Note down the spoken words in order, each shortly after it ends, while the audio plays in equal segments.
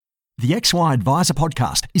The XY Advisor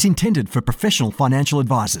podcast is intended for professional financial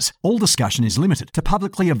advisors. All discussion is limited to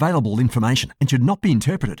publicly available information and should not be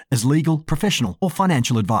interpreted as legal, professional, or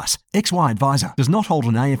financial advice. XY Advisor does not hold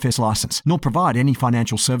an AFS license nor provide any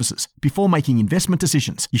financial services. Before making investment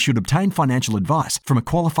decisions, you should obtain financial advice from a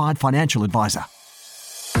qualified financial advisor.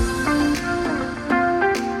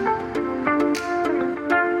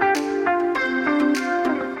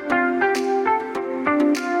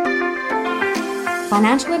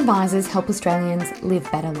 Financial advisors help Australians live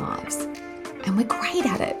better lives, and we're great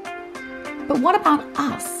at it. But what about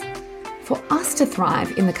us? For us to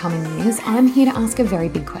thrive in the coming years, I'm here to ask a very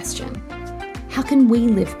big question. How can we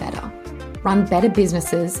live better, run better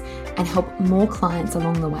businesses, and help more clients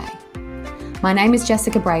along the way? My name is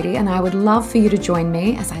Jessica Brady, and I would love for you to join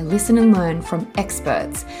me as I listen and learn from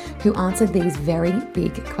experts who answer these very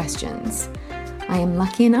big questions. I am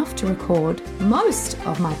lucky enough to record most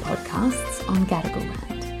of my podcasts on Gadigal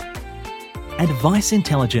land. Advice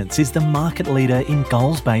Intelligence is the market leader in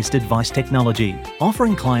goals-based advice technology.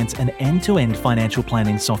 Offering clients an end-to-end financial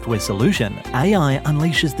planning software solution, AI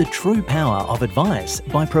unleashes the true power of advice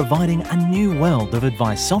by providing a new world of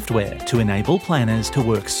advice software to enable planners to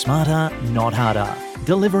work smarter, not harder.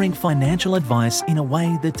 Delivering financial advice in a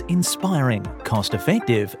way that's inspiring,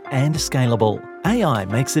 cost-effective, and scalable. AI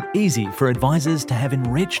makes it easy for advisors to have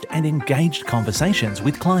enriched and engaged conversations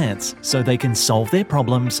with clients so they can solve their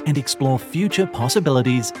problems and explore future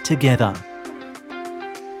possibilities together.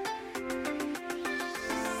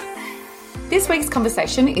 This week's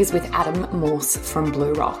conversation is with Adam Morse from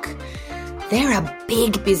BlueRock. They're a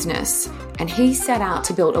big business, and he set out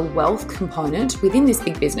to build a wealth component within this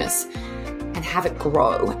big business and have it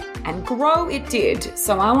grow. And grow it did.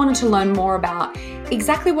 So I wanted to learn more about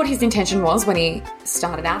exactly what his intention was when he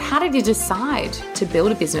started out. How did he decide to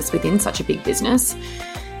build a business within such a big business?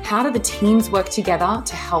 How do the teams work together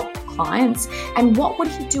to help clients? And what would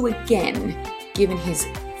he do again, given his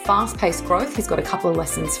fast-paced growth? He's got a couple of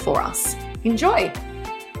lessons for us. Enjoy.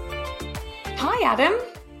 Hi, Adam.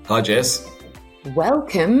 Hi, Jess.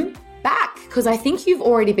 Welcome back, because I think you've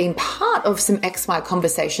already been part of some XY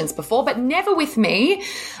conversations before, but never with me.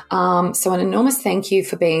 So an enormous thank you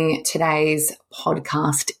for being today's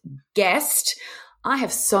podcast guest. I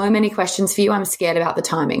have so many questions for you. I'm scared about the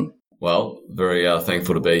timing. Well, very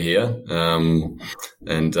thankful to be here.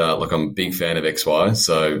 Look, I'm a big fan of XY,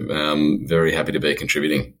 so very happy to be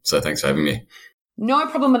contributing. So thanks for having me. No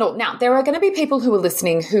problem at all. Now, there are going to be people who are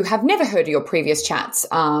listening who have never heard of your previous chats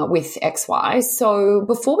with XY. So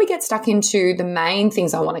before we get stuck into the main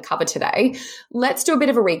things I want to cover today, let's do a bit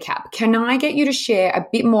of a recap. Can I get you to share a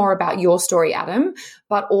bit more about your story, Adam?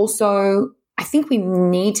 But also, I think we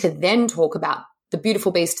need to then talk about the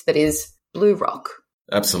beautiful beast that is BlueRock.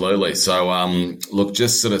 Absolutely. So, look,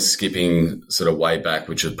 just sort of skipping sort of way back,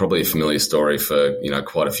 which is probably a familiar story for,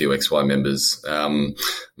 quite a few XY members.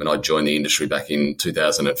 When I joined the industry back in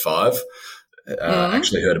 2005, I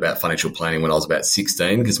actually heard about financial planning when I was about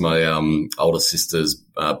 16 because my older sister's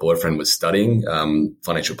boyfriend was studying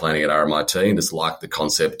financial planning at RMIT and just liked the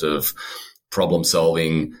concept of problem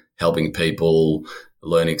solving, helping people,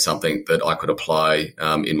 learning something that I could apply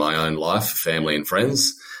in my own life, family and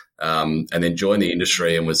friends. And then joined the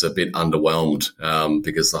industry and was a bit underwhelmed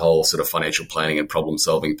because the whole sort of financial planning and problem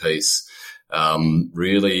solving piece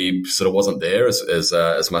really sort of wasn't there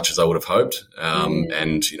as much as I would have hoped.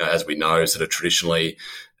 And, as we know, sort of traditionally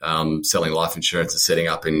selling life insurance and setting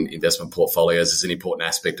up in investment portfolios is an important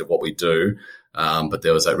aspect of what we do. But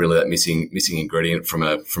there was that missing ingredient from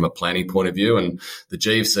a planning point of view. And the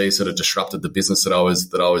GFC sort of disrupted the business that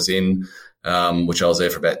I was in. Which I was there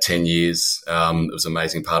for about 10 years. It was an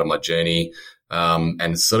amazing part of my journey.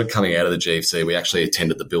 And sort of coming out of the GFC, we actually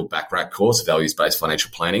attended the Build Back Rack course, Values-Based Financial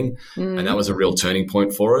Planning. And that was a real turning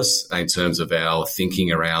point for us in terms of our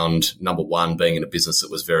thinking around, number one, being in a business that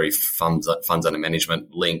was very funds under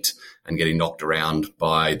management linked and getting knocked around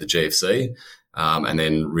by the GFC. And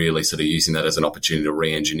then really sort of using that as an opportunity to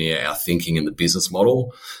re-engineer our thinking in the business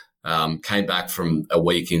model. Came back from a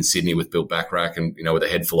week in Sydney with Build Back Rack and, with a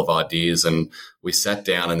head full of ideas, and we sat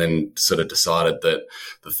down and then sort of decided that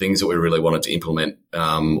the things that we really wanted to implement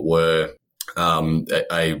were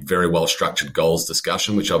a very well-structured goals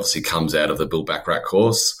discussion, which obviously comes out of the Build Back Rack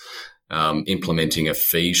course, implementing a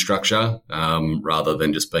fee structure rather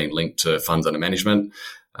than just being linked to funds under management,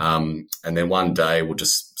 And then one day we're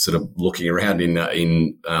just sort of looking around in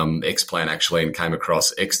Xplan actually, and came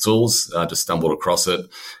across Xtools, just stumbled across it,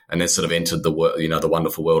 and then sort of entered the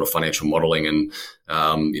wonderful world of financial modeling. And,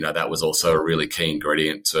 that was also a really key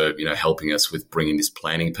ingredient to, helping us with bringing this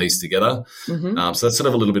planning piece together. Mm-hmm. So that's sort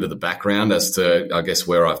of a little bit of the background as to, I guess,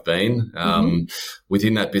 where I've been.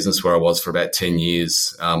 Within that business where I was for about 10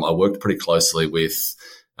 years, I worked pretty closely with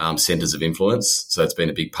centers of influence. So it's been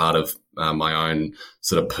a big part of my own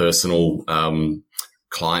sort of personal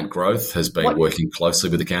client growth has been working closely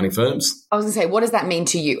with accounting firms. I was going to say, what does that mean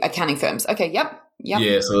to you, accounting firms? Okay, yep.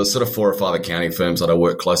 Yeah, so there's sort of 4 or 5 accounting firms that I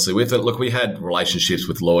work closely with. And look, we had relationships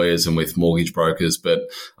with lawyers and with mortgage brokers, but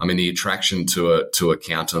I mean, the attraction to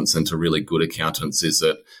accountants and to really good accountants is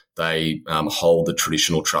that they hold the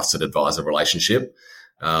traditional trusted advisor relationship.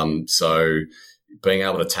 So being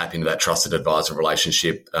able to tap into that trusted advisor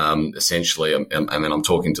relationship, essentially, I mean, I'm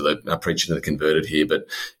talking to preaching to the converted here, but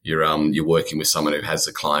you're working with someone who has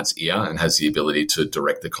the client's ear and has the ability to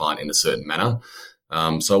direct the client in a certain manner.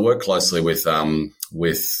 So I work closely with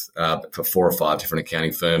for 4 or 5 different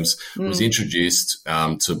accounting firms. Was introduced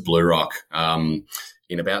to BlueRock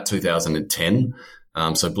in about 2010.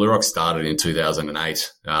 So BlueRock started in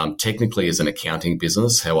 2008, technically as an accounting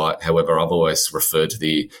business. However, I've always referred to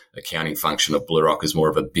the accounting function of BlueRock as more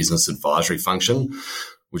of a business advisory function,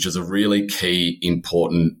 which is a really key,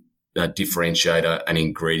 important differentiator and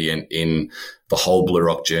ingredient in the whole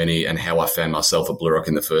BlueRock journey and how I found myself at BlueRock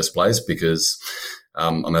in the first place. Because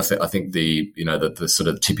I think the sort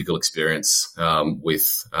of typical experience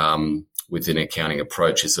with an accounting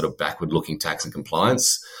approach is sort of backward-looking tax and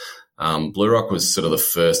compliance. BlueRock was sort of the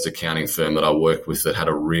first accounting firm that I worked with that had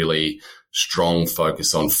a really strong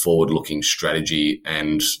focus on forward-looking strategy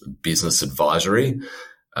and business advisory.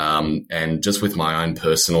 And just with my own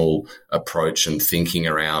personal approach and thinking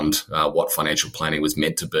around what financial planning was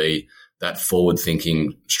meant to be, that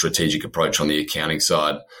forward-thinking strategic approach on the accounting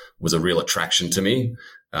side was a real attraction to me.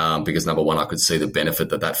 Because number one, I could see the benefit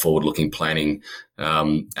that forward-looking planning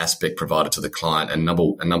aspect provided to the client, and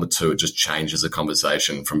number two, it just changes the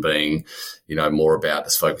conversation from being, more about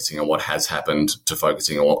just focusing on what has happened to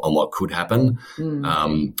focusing on what could happen,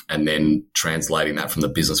 and then translating that from the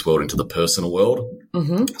business world into the personal world.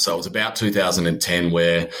 Mm-hmm. So it was about 2010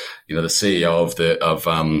 where, the CEO of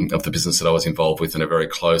the business that I was involved with and a very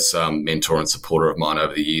close mentor and supporter of mine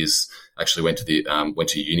over the years actually went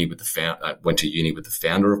to uni with the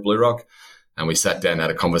founder of BlueRock, and we sat down and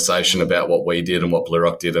had a conversation about what we did and what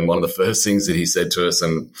BlueRock did. And one of the first things that he said to us,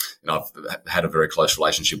 and I've had a very close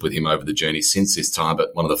relationship with him over the journey since this time,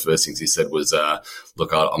 but one of the first things he said was,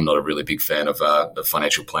 "Look, I'm not a really big fan of the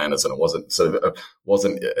financial planners," and it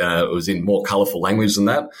was in more colourful language than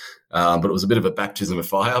that. But it was a bit of a baptism of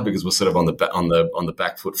fire because we're sort of on the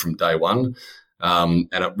back foot from day one. And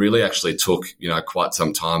it really actually took, quite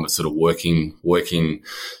some time of sort of working,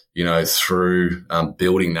 through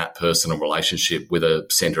building that personal relationship with a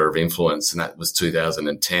center of influence. And that was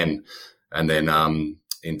 2010. And then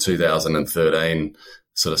in 2013,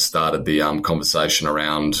 sort of started the conversation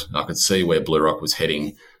around, I could see where BlueRock was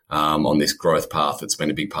heading on this growth path that's been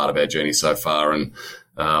a big part of our journey so far. And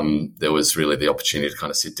there was really the opportunity to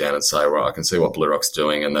kind of sit down and say, well, I can see what BlueRock's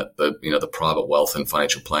doing, and that the private wealth and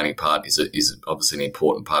financial planning part is obviously an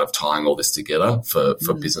important part of tying all this together for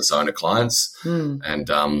business owner clients. And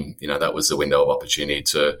that was the window of opportunity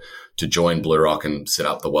to join BlueRock and set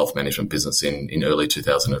up the wealth management business in early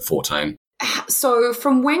 2014. So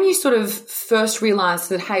from when you sort of first realized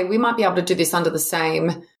that, hey, we might be able to do this under the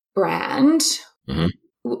same brand, mm-hmm.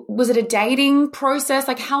 Was it a dating process?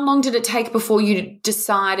 Like, how long did it take before you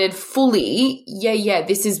decided fully,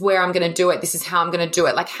 this is where I'm going to do it, this is how I'm going to do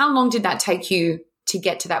it? Like, how long did that take you to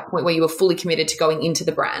get to that point where you were fully committed to going into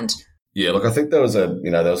the brand? Yeah, look, I think there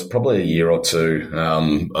was probably a year or two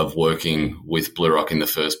of working with BlueRock in the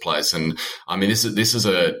first place, and I mean, this is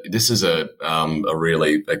a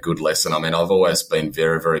really good lesson. I mean, I've always been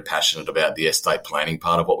very, very passionate about the estate planning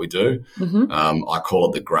part of what we do. Mm-hmm. I call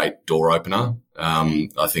it the great door opener.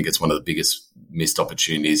 I think it's one of the biggest missed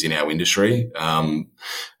opportunities in our industry, and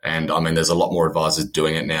I mean, there's a lot more advisors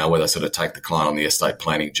doing it now, where they sort of take the client on the estate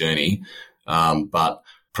planning journey, but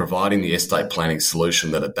providing the estate planning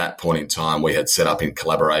solution that at that point in time we had set up in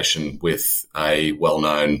collaboration with a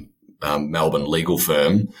well-known Melbourne legal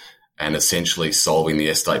firm, and essentially solving the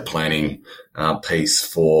estate planning piece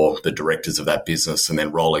for the directors of that business, and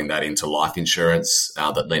then rolling that into life insurance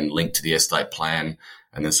that then linked to the estate plan,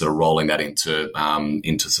 and then sort of rolling that into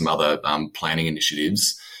some other planning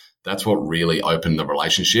initiatives. That's what really opened the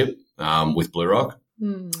relationship with BlueRock.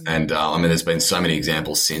 And I mean, there's been so many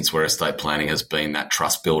examples since where estate planning has been that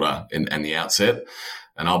trust builder and the outset.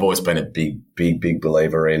 And I've always been a big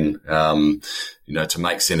believer in, to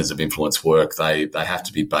make centres of influence work, they have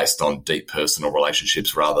to be based on deep personal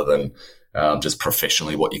relationships rather than just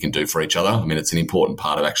professionally what you can do for each other. I mean, it's an important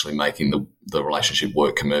part of actually making the relationship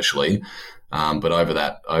work commercially. But over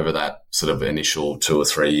that sort of initial 2 or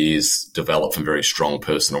 3 years, develop some very strong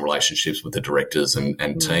personal relationships with the directors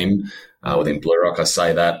and team within BlueRock. I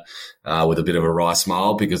say that with a bit of a wry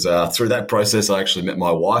smile because through that process, I actually met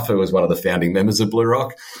my wife, who was one of the founding members of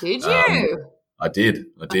BlueRock. Did you? I did.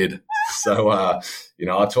 So,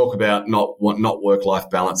 I talk about not work-life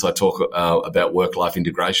balance. I talk about work-life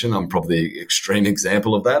integration. I'm probably the extreme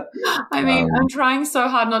example of that. I mean, I'm trying so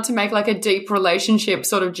hard not to make like a deep relationship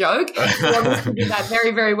sort of joke. You did that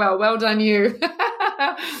very, very well. Well done, you.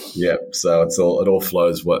 Yeah. So it all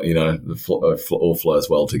flows well. All flows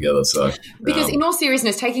well together. So because in all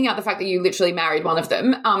seriousness, taking out the fact that you literally married one of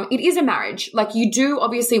them, it is a marriage. Like you do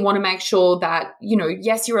obviously want to make sure that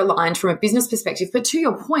yes, you're aligned from a business perspective, but to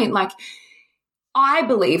your point, like I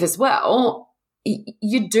believe as well,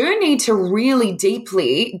 you do need to really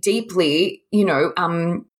deeply,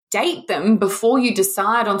 date them before you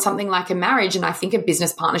decide on something like a marriage. And I think a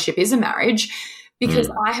business partnership is a marriage because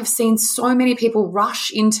I have seen so many people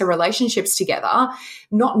rush into relationships together,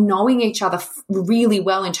 not knowing each other really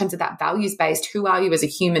well in terms of that values-based, who are you as a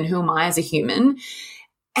human, who am I as a human?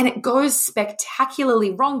 And it goes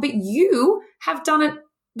spectacularly wrong. But you have done it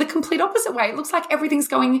the complete opposite way. It looks like everything's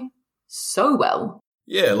going so well.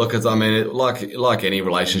 Yeah, look, like any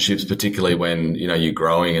relationships, particularly when you're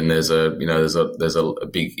growing and there's a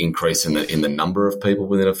big increase in the number of people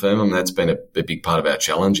within a firm. I mean, that's been a big part of our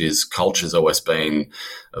challenge. Is culture's always been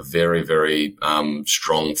a very, very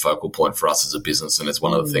strong focal point for us as a business, and it's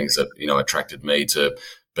one of the things that attracted me to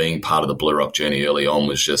being part of the BlueRock journey early on.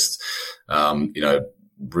 Was just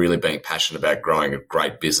really being passionate about growing a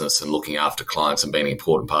great business and looking after clients and being an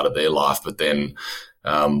important part of their life, but then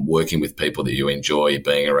working with people that you enjoy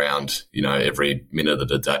being around, every minute of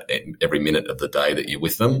the day that you're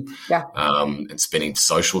with them, and spending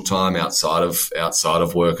social time outside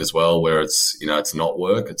of work as well, where it's not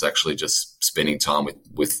work, it's actually just spending time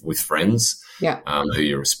with friends, who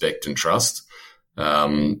you respect and trust.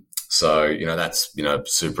 So that's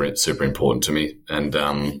super important to me,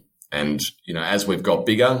 and as we've got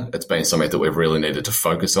bigger, it's been something that we've really needed to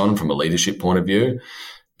focus on from a leadership point of view.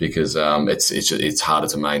 Because it's harder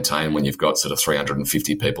to maintain when you've got sort of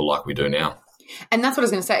 350 people like we do now. And that's what I was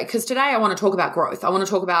going to say, because today I want to talk about growth. I want to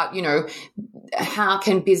talk about, how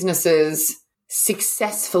can businesses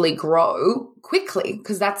successfully grow quickly,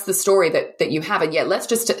 because that's the story that you have. And let's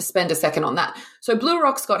just spend a second on that. So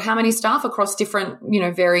BlueRock's got how many staff across different,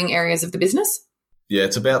 varying areas of the business? Yeah,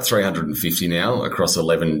 it's about 350 now across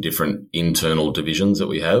 11 different internal divisions that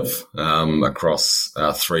we have across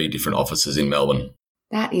 3 different offices in Melbourne.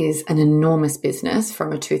 That is an enormous business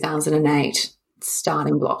from a 2008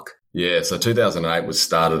 starting block. Yeah, so 2008 was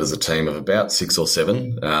started as a team of about 6 or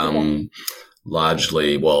 7,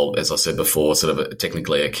 largely, well, as I said before, sort of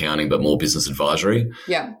technically accounting, but more business advisory.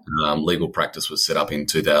 Yeah. Legal practice was set up in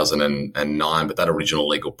 2009, but that original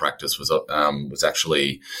legal practice was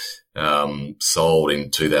actually sold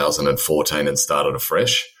in 2014 and started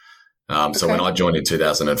afresh. So when I joined in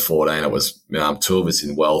 2014, it was 2 of us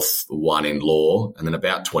in wealth, 1 in law, and then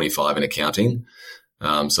about 25 in accounting.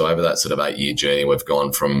 So over that sort of 8-year journey, we've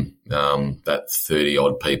gone from that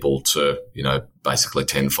 30-odd people to, basically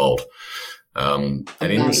tenfold. And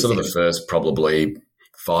in sort of the first probably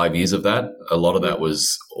 5 years of that, a lot of that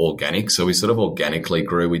was organic. So we sort of organically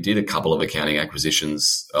grew. We did a couple of accounting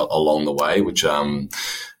acquisitions along the way,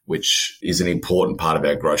 which is an important part of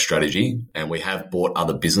our growth strategy. And we have bought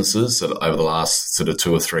other businesses over the last sort of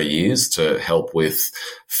 2 or 3 years to help with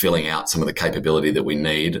filling out some of the capability that we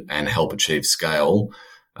need and help achieve scale.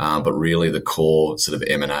 But really the core sort of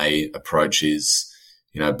M&A approach is,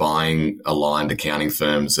 buying aligned accounting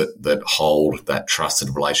firms that hold that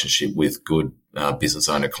trusted relationship with good business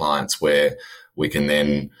owner clients, where we can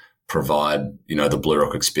then provide, the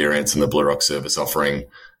BlueRock experience and the BlueRock service offering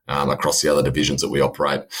across the other divisions that we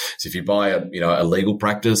operate. So if you buy a legal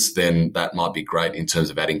practice, then that might be great in terms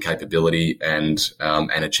of adding capability and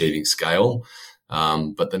achieving scale.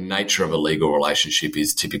 But the nature of a legal relationship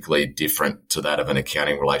is typically different to that of an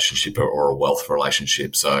accounting relationship or a wealth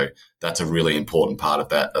relationship. So that's a really important part of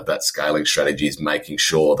that scaling strategy, is making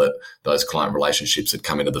sure that those client relationships that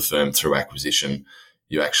come into the firm through acquisition,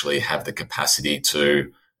 you actually have the capacity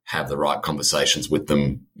to have the right conversations with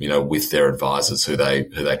them, with their advisors who they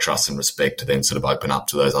trust and respect, to then sort of open up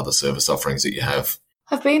to those other service offerings that you have.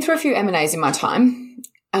 I've been through a few M&As in my time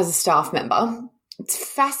as a staff member, It's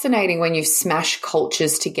fascinating when you smash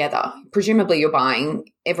cultures together. Presumably you're buying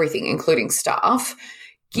everything, including staff.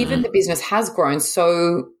 Given the business has grown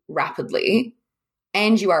so rapidly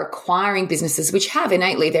and you are acquiring businesses which have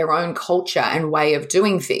innately their own culture and way of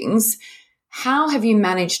doing things, how have you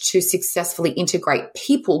managed to successfully integrate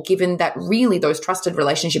people, given that really those trusted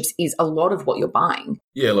relationships is a lot of what you're buying?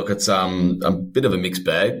 Yeah, look, it's a bit of a mixed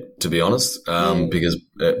bag, to be honest,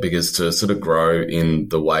 because to sort of grow in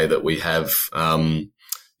the way that we have,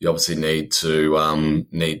 you obviously need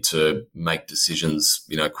to make decisions,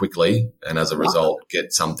 quickly, and as a result,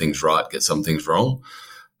 get some things right, get some things wrong.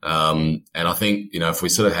 And I think, if we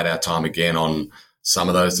sort of had our time again on some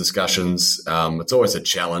of those discussions, it's always a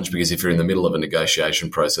challenge because if you're in the middle of a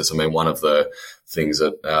negotiation process, I mean, one of the things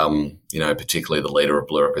that, particularly the leader of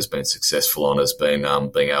Blue Rock has been successful on has been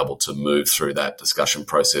being able to move through that discussion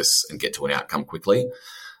process and get to an outcome quickly.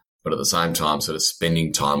 But at the same time, sort of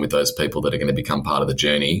spending time with those people that are going to become part of the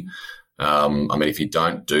journey. I mean, if you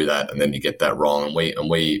don't do that and then you get that wrong, and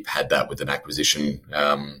we had that with an acquisition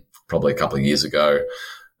probably a couple of years ago,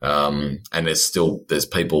 and there's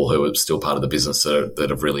people who are still part of the business that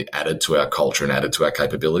have really added to our culture and added to our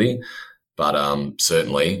capability. But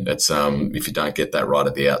certainly, it's if you don't get that right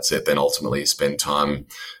at the outset, then ultimately you spend time,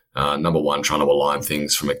 number one, trying to align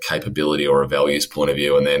things from a capability or a values point of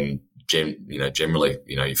view, and then generally,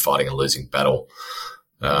 you're fighting a losing battle.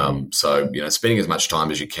 So, spending as much time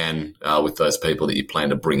as you can with those people that you plan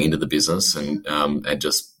to bring into the business, and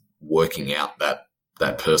just working out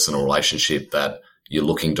that personal relationship that you're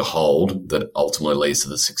looking to hold that ultimately leads to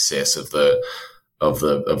the success of the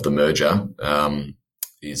merger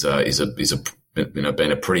is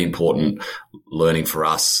been a pretty important learning for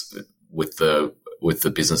us with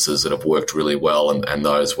the businesses that have worked really well, and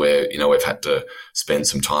those where we've had to spend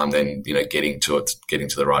some time then getting to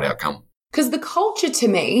the right outcome. Because the culture, to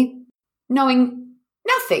me, knowing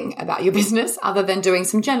nothing about your business other than doing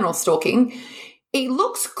some general stalking, it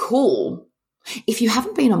looks cool. If you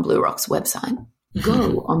haven't been on Blue Rock's website,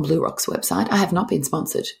 go on Blue Rock's website. I have not been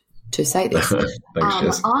sponsored to say this. Thanks,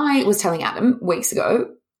 Jess. I was telling Adam weeks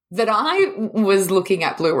ago that I was looking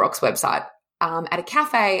at Blue Rock's website at a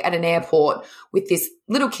cafe at an airport with this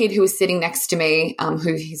little kid who was sitting next to me,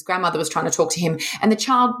 who his grandmother was trying to talk to him. And the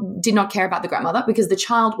child did not care about the grandmother because the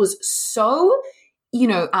child was so,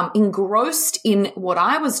 engrossed in what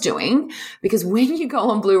I was doing. Because when you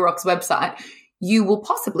go on Blue Rock's website, you will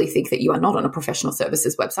possibly think that you are not on a professional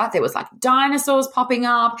services website. There was like dinosaurs popping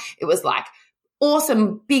up. It was like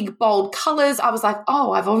awesome, big, bold colors. I was like,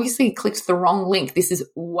 oh, I've obviously clicked the wrong link. This is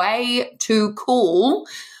way too cool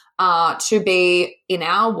to be in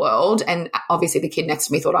our world. And obviously the kid next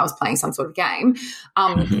to me thought I was playing some sort of game.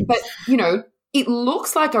 But, it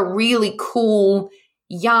looks like a really cool,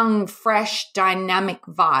 young, fresh, dynamic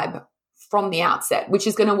vibe from the outset, which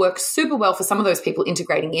is going to work super well for some of those people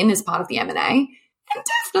integrating in as part of the M&A, and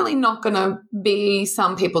definitely not going to be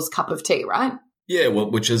some people's cup of tea, right? Yeah, well,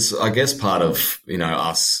 which is, I guess, part of,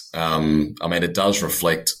 us. I mean, it does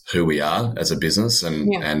reflect who we are as a business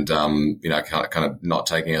and kind of not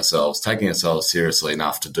taking ourselves seriously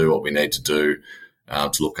enough to do what we need to do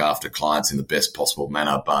to look after clients in the best possible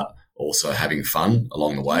manner, but also having fun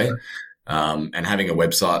along the way. And having a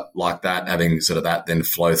website like that, having sort of that then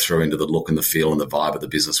flow through into the look and the feel and the vibe of the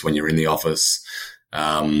business when you're in the office,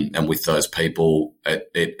 and with those people,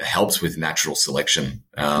 it helps with natural selection.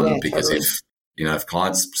 Because totally. If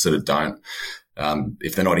clients sort of don't,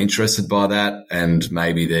 if they're not interested by that, and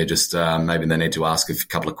maybe they're just, maybe they need to ask a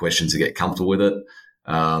couple of questions to get comfortable with it.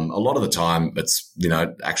 A lot of the time it's,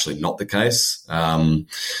 actually not the case.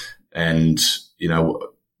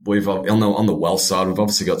 We've on the wealth side, we've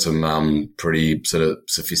obviously got some pretty sort of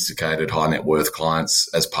sophisticated high net worth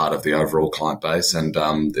clients as part of the overall client base, and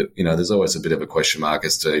there's always a bit of a question mark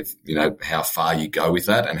as to how far you go with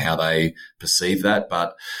that and how they perceive that.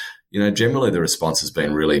 But generally the response has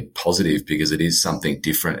been really positive because it is something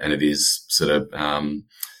different and it is sort of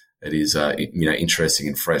interesting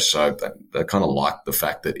and fresh. So I kind of like the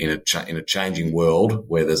fact that in a changing world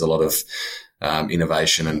where there's a lot of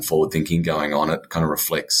innovation and forward thinking going on, it kind of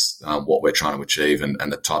reflects what we're trying to achieve and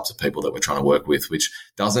the types of people that we're trying to work with, which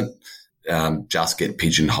doesn't just get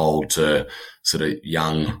pigeonholed to sort of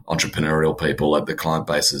young entrepreneurial people. Like the client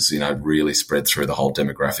base is, really spread through the whole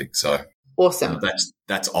demographic. So awesome.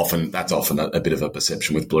 that's often a bit of a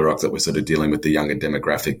perception with Blue Rock that we're sort of dealing with the younger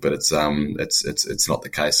demographic, but it's not the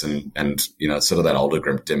case, and sort of that older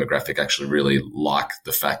demographic actually really like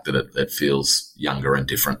the fact that it feels younger and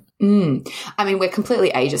different. I mean, we're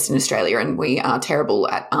completely ageist in Australia, and we are terrible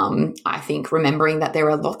at, I think, remembering that there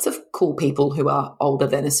are lots of cool people who are older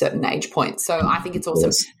than a certain age point. So I think it's awesome.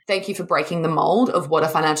 Yes. Thank you for breaking the mold of what a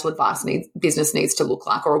financial advice business needs to look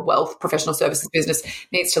like, or a wealth professional services business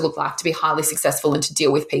needs to look like to be highly successful and to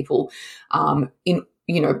deal with people in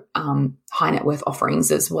high net worth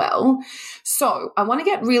offerings as well. So I want to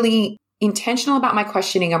get really intentional about my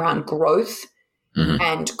questioning around growth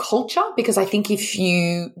and culture, because I think if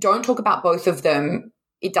you don't talk about both of them,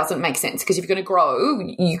 it doesn't make sense. Because if you're going to grow,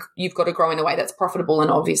 you've got to grow in a way that's profitable,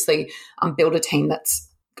 and obviously build a team that's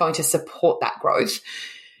going to support that growth.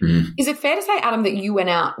 Is it fair to say, Adam, that you went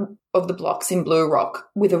out of the blocks in Blue Rock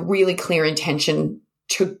with a really clear intention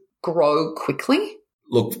to grow quickly?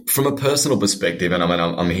 Look, from a personal perspective, and I mean,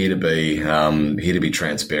 I'm here to be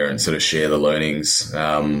transparent, sort of share the learnings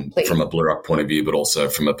from a Blue Rock point of view, but also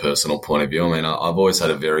from a personal point of view. I mean, I've always had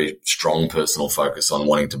a very strong personal focus on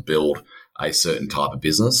wanting to build a certain type of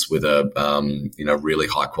business with really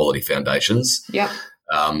high quality foundations. Yeah.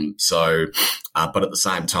 But at the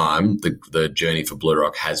same time, the journey for Blue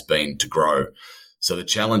Rock has been to grow. So the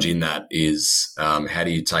challenge in that is how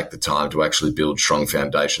do you take the time to actually build strong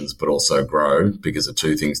foundations but also grow, because the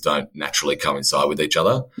two things don't naturally coincide with each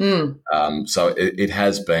other. So it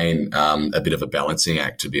has been a bit of a balancing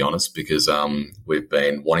act, to be honest, because we've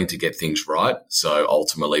been wanting to get things right. So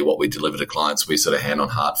ultimately what we deliver to clients, we sort of hand on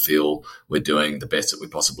heart feel we're doing the best that we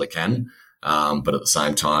possibly can, but at the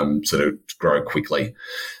same time sort of grow quickly.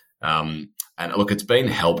 And look, it's been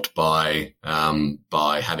helped by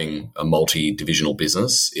having a multi-divisional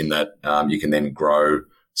business in that you can then grow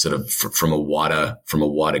sort of from a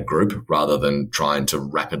wider group rather than trying to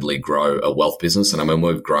rapidly grow a wealth business. And I mean,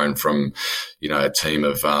 we've grown from, a team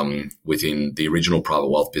of within the original private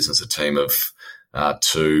wealth business, a team of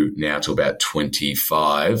 2 now to about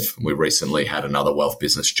 25. We recently had another wealth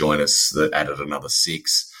business join us that added another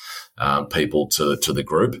 6 people to the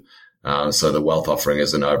group. So the wealth offering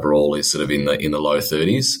as an overall is sort of in the low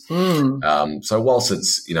 30s. So whilst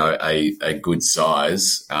it's, a good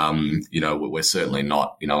size, we're certainly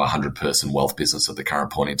not, a 100-person wealth business at the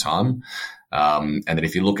current point in time. And then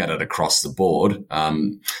if you look at it across the board,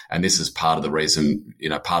 and this is part of the reason,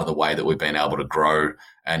 part of the way that we've been able to grow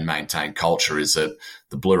and maintain culture is that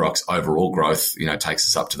the Blue Rock's overall growth, takes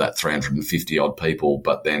us up to that 350 odd people,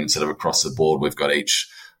 but then sort of across the board, we've got each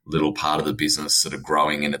little part of the business sort of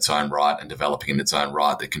growing in its own right and developing in its own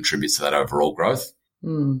right that contributes to that overall growth.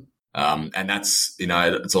 And that's,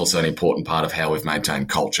 it's also an important part of how we've maintained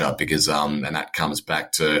culture because, and that comes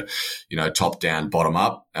back to, top down, bottom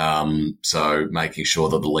up. So making sure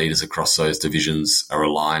that the leaders across those divisions are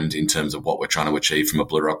aligned in terms of what we're trying to achieve from a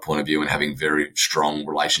Blue Rock point of view and having very strong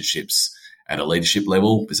relationships at a leadership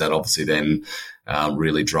level, because that obviously then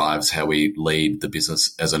really drives how we lead the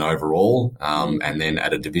business as an overall, and then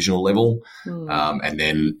at a divisional level, and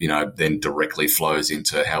then then directly flows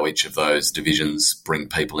into how each of those divisions bring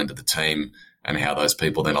people into the team and how those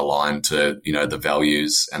people then align to the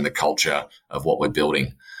values and the culture of what we're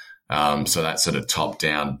building. So that sort of top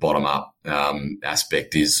down, bottom up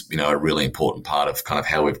aspect is a really important part of kind of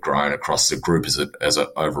how we've grown across the group as a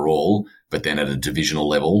overall, but then at a divisional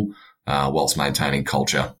level. Whilst maintaining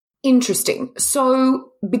culture. Interesting.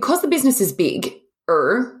 So because the business is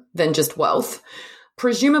bigger than just wealth,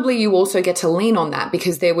 presumably you also get to lean on that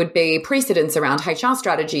because there would be precedents around HR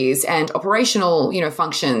strategies and operational,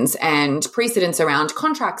 functions and precedents around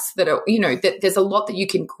contracts that are, that there's a lot that you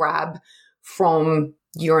can grab from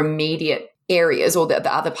your immediate areas or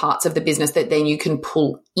the other parts of the business that then you can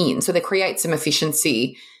pull in. So they create some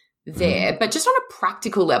efficiency there. But just on a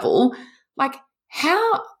practical level, like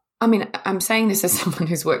I'm saying this as someone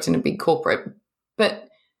who's worked in a big corporate, but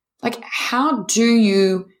like, how do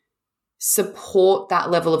you support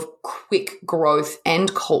that level of quick growth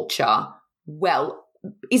and culture well?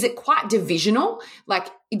 Is it quite divisional? Like,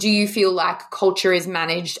 do you feel like culture is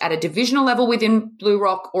managed at a divisional level within Blue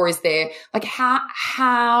Rock, or is there like,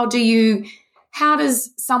 how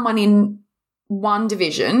does someone in one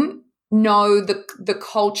division know the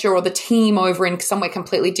culture or the team over in somewhere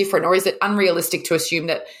completely different? Or is it unrealistic to assume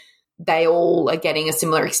that they all are getting a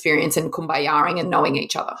similar experience and kumbayaing and knowing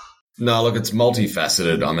each other? No, look, it's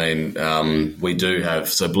multifaceted. I mean, we do have,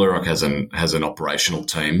 so Blue Rock has an operational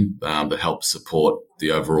team that helps support the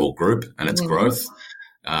overall group and its growth,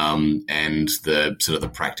 and the sort of the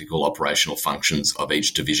practical operational functions of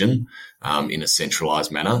each division in a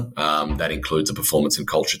centralized manner. That includes a performance and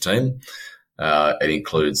culture team. It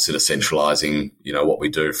includes sort of centralising, what we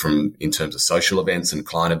do in terms of social events and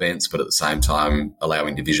client events, but at the same time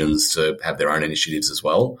allowing divisions to have their own initiatives as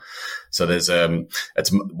well. So there's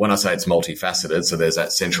when I say it's multifaceted, so there's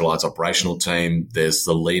that centralised operational team. There's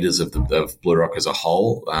the leaders of BlueRock as a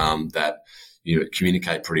whole that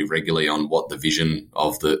communicate pretty regularly on what the vision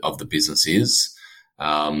of the business is.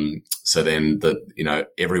 So then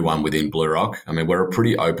everyone within BlueRock, I mean, we're a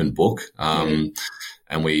pretty open book, and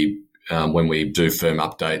we. When we do firm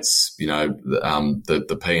updates,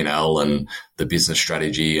 the P&L and the business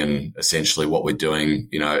strategy and essentially what we're doing,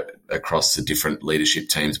 across the different leadership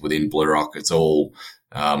teams within BlueRock, it's all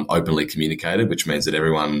openly communicated, which means that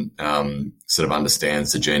everyone sort of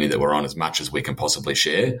understands the journey that we're on as much as we can possibly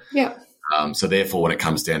share. Yeah. So therefore, when it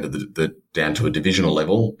comes down to down to a divisional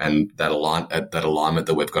level and that alignment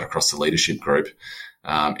that we've got across the leadership group,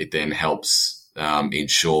 it then helps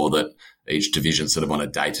ensure that each division sort of on a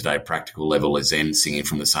day-to-day practical level is then singing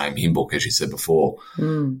from the same hymn book, as you said before.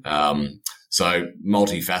 So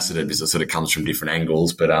multifaceted because it sort of comes from different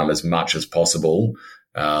angles, but as much as possible,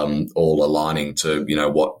 all aligning to,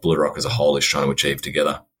 what BlueRock as a whole is trying to achieve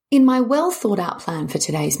together. In my well-thought-out plan for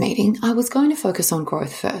today's meeting, I was going to focus on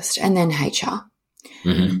growth first and then HR.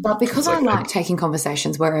 Mm-hmm. But because I like taking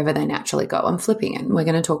conversations wherever they naturally go, I'm flipping it. We're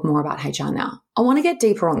going to talk more about HR now. I want to get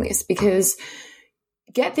deeper on this because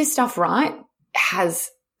get this stuff right has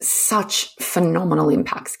such phenomenal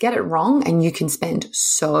impacts. Get it wrong and you can spend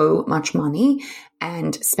so much money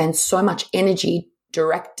and spend so much energy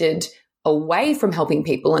directed away from helping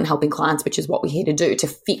people and helping clients, which is what we're here to do, to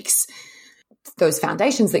fix those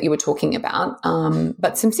foundations that you were talking about,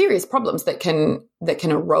 but some serious problems that can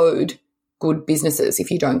erode good businesses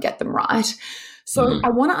if you don't get them right. So I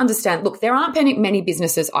want to understand, look, there aren't many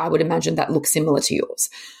businesses, I would imagine, that look similar to yours.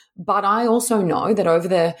 But I also know that over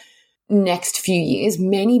the next few years,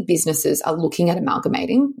 many businesses are looking at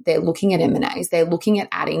amalgamating. They're looking at M&As. They're looking at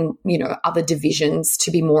adding, other divisions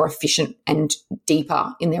to be more efficient and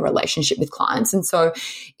deeper in their relationship with clients. And so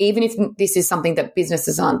even if this is something that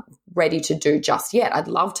businesses aren't ready to do just yet, I'd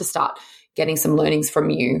love to start getting some learnings from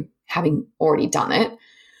you, having already done it.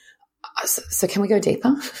 So can we go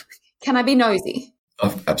deeper? Can I be nosy?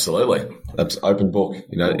 Oh, absolutely. That's open book,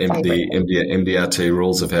 the MDRT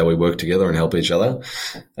rules of how we work together and help each other.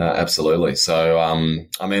 Absolutely. So, I'm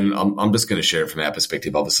just going to share it from our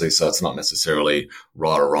perspective, obviously. So it's not necessarily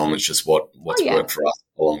right or wrong. It's just what's worked for us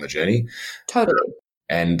along the journey. Totally.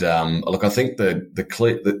 And look, I think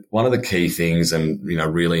one of the key things and,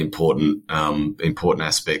 really important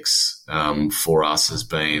aspects for us has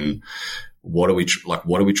been, what are we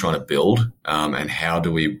trying to build,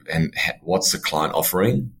 and what's the client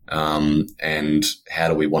offering, and how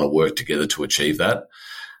do we want to work together to achieve that?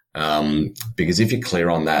 Because if you're clear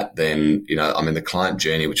on that, then, the client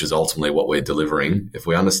journey, which is ultimately what we're delivering, if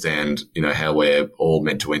we understand, how we're all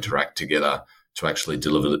meant to interact together to actually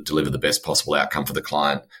deliver the best possible outcome for the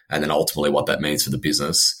client, and then ultimately what that means for the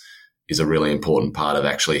business is a really important part of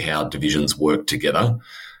actually how divisions work together.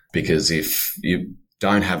 Because if you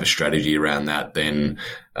don't have a strategy around that, then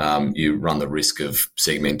you run the risk of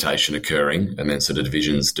segmentation occurring and then sort of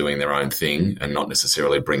divisions doing their own thing and not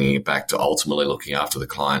necessarily bringing it back to ultimately looking after the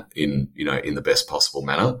client in the best possible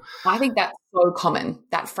manner. I think that's so common,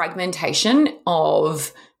 that fragmentation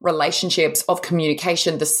of relationships, of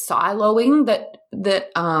communication, the siloing that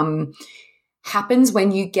happens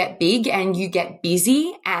when you get big and you get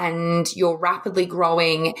busy and you're rapidly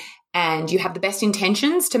growing and you have the best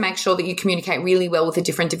intentions to make sure that you communicate really well with a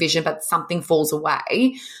different division, but something falls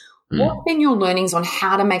away. What have been your learnings on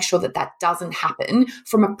how to make sure that doesn't happen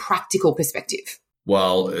from a practical perspective?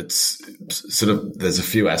 Well, it's sort of, there's a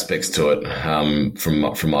few aspects to it from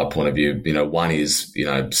my point of view. One is,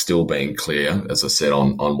 still being clear, as I said,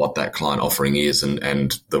 on what that client offering is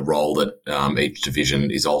and the role that each division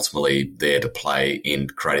is ultimately there to play in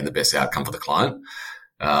creating the best outcome for the client.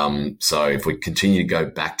 So if we continue to go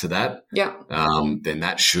back to that, then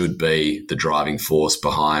that should be the driving force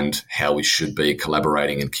behind how we should be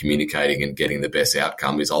collaborating and communicating and getting the best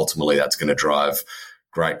outcome. Is ultimately that's going to drive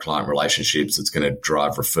great client relationships. It's going to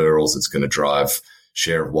drive referrals. It's going to drive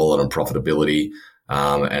share of wallet and profitability.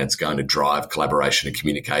 And it's going to drive collaboration and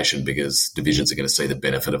communication because divisions are going to see the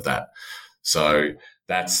benefit of that. So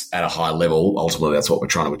that's at a high level. Ultimately, that's what we're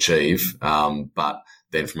trying to achieve. But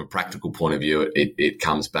then from a practical point of view, it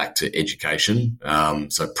comes back to education.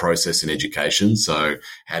 So process and education. So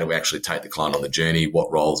how do we actually take the client on the journey?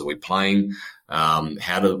 What roles are we playing?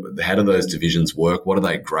 How do those divisions work? What are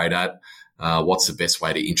they great at? What's the best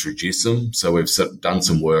way to introduce them? So we've done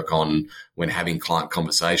some work on when having client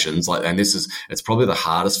conversations, and it's probably the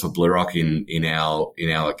hardest for BlueRock in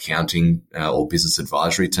our accounting or business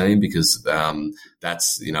advisory team, because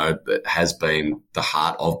that's, that has been the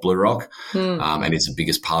heart of BlueRock, and is the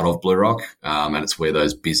biggest part of BlueRock, and it's where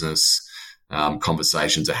those business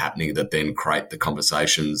conversations are happening that then create the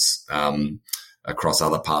conversations across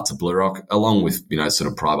other parts of BlueRock, along with, sort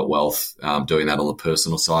of private wealth, doing that on the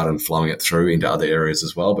personal side and flowing it through into other areas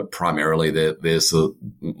as well. But primarily there's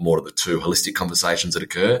more of the two holistic conversations that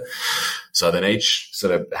occur. So then each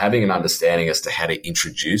sort of having an understanding as to how to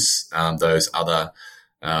introduce those other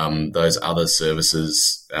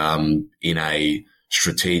services in a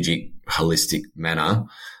strategic, holistic manner,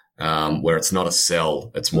 where it's not a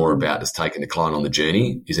sell, it's more about just taking the client on the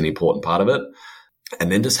journey is an important part of it. And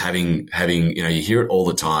then just having, you hear it all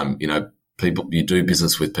the time, people, you do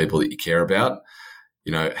business with people that you care about,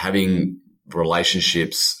 having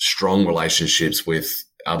strong relationships with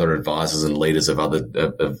other advisors and leaders of of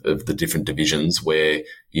the different divisions, where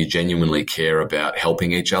you genuinely care about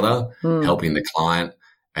helping each other, helping the client,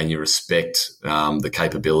 and you respect the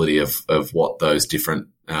capability of what those different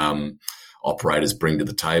operators bring to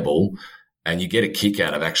the table. And you get a kick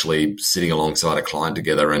out of actually sitting alongside a client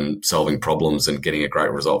together and solving problems and getting a great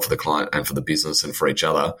result for the client and for the business and for each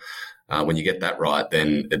other. When you get that right,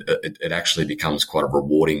 then it actually becomes quite a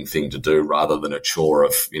rewarding thing to do, rather than a chore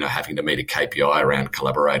of, having to meet a KPI around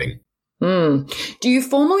collaborating. Do you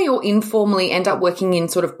formally or informally end up working in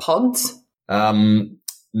sort of pods?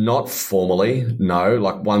 Not formally, no.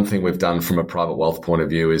 Like, one thing we've done from a private wealth point of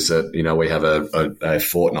view is that, we have a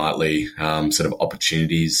fortnightly sort of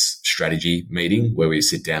opportunities strategy meeting where we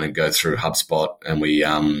sit down and go through HubSpot, and we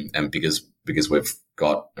and because we've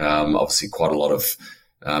got obviously quite a lot of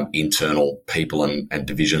internal people and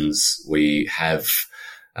divisions, we have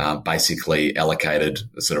basically allocated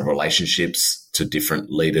sort of relationships to different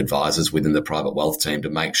lead advisors within the private wealth team to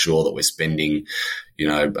make sure that we're spending,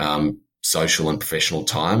 social and professional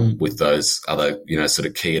time with those other, sort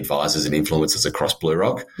of key advisors and influencers across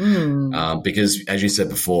BlueRock. Because, as you said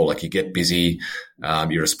before, like, you get busy,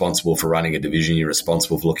 you're responsible for running a division, you're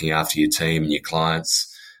responsible for looking after your team and your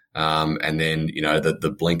clients. And then,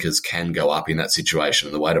 the blinkers can go up in that situation.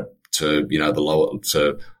 And the way to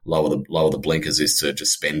lower the blinkers is to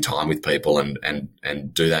just spend time with people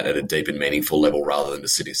and do that at a deep and meaningful level, rather than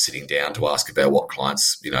just sitting down to ask about what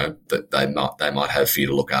clients, that they might have for you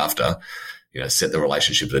to look after. Set the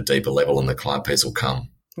relationship at a deeper level, and the client piece will come.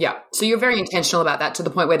 Yeah. So you're very intentional about that, to the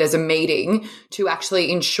point where there's a meeting to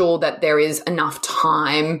actually ensure that there is enough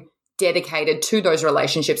time dedicated to those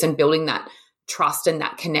relationships and building that trust and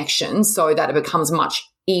that connection, so that it becomes much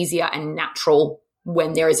easier and natural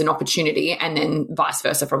when there is an opportunity, and then vice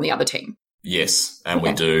versa from the other team. Yes. And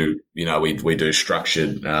we do, we do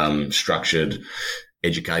structured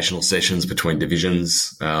educational sessions between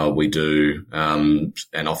divisions. We do,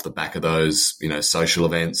 and off the back of those, social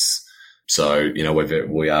events. So,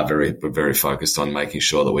 we're very focused on making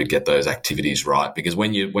sure that we get those activities right, because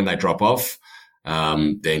when they drop off,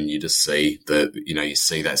 then you just see you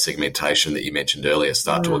see that segmentation that you mentioned earlier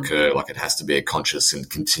start to occur. Like, it has to be a conscious and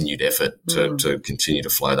continued effort to continue to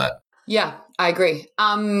flow that. Yeah, I agree.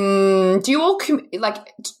 Do you all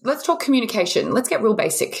let's talk communication. Let's get real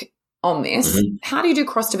basic on this. How do you do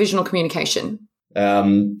cross-divisional communication?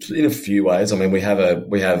 In a few ways. I mean, we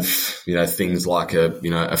have things like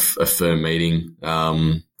a firm meeting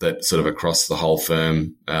that sort of across the whole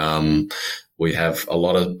firm. We have a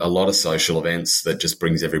lot of social events that just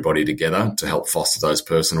brings everybody together to help foster those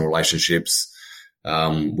personal relationships.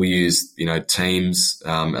 We use, Teams,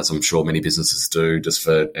 as I'm sure many businesses do, just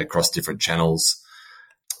for across different channels.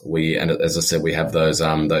 And as I said, we have those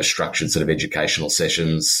structured sort of educational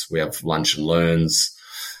sessions. We have lunch and learns.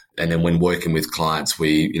 And then when working with clients,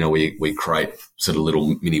 we create sort of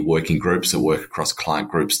little mini working groups that work across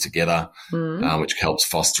client groups together, which helps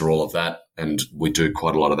foster all of that. And we do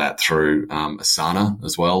quite a lot of that through Asana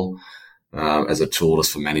as well, as a tool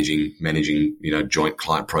just for managing joint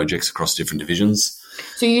client projects across different divisions.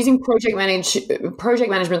 So you're using project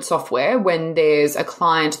management software when there's a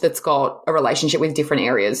client that's got a relationship with different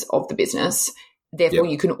areas of the business. Therefore,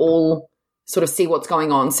 you can all sort of see what's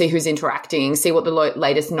going on, see who's interacting, see what the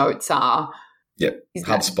latest notes are. Yep.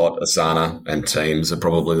 HubSpot, Asana, and Teams are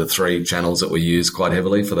probably the three channels that we use quite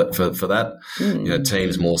heavily for that.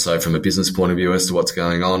 Teams more so from a business point of view as to what's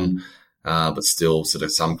going on, but still sort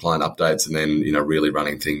of some client updates, and then really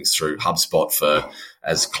running things through HubSpot for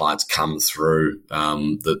as clients come through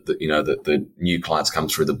the new clients come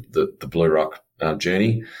through the BlueRock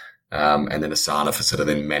journey. and then Asana for sort of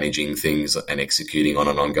then managing things and executing on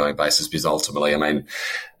an ongoing basis. Because ultimately, I mean,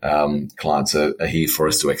 clients are here for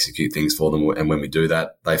us to execute things for them. And when we do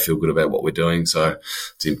that, they feel good about what we're doing. So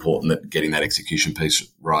it's important that getting that execution piece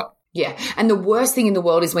right. Yeah. And the worst thing in the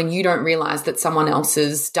world is when you don't realize that someone else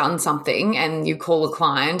has done something and you call a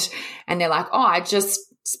client and they're like, oh, I just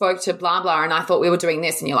spoke to blah, blah, and I thought we were doing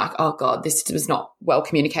this. And you're like, oh God, this was not well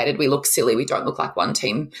communicated. We look silly. We don't look like one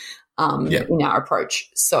team in our approach.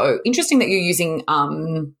 So interesting that you're using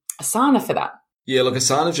Asana for that. Yeah, look,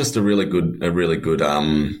 Asana is just a really good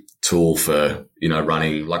tool for,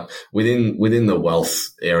 running like within the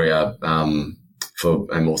wealth area. For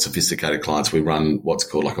our more sophisticated clients, we run what's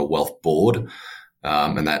called like a wealth board.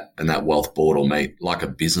 And that wealth board will meet like a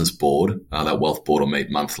business board. That wealth board will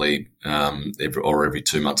meet monthly, every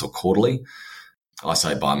 2 months or quarterly. I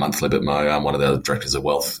say bi-monthly, but one of the other directors of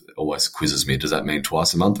wealth always quizzes me. Does that mean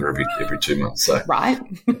twice a month or every 2 months? So right.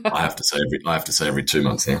 I have to say every 2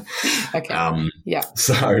 months now. Okay. Yeah.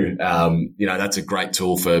 So that's a great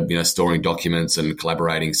tool for storing documents and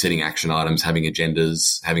collaborating, setting action items, having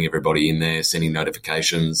agendas, having everybody in there, sending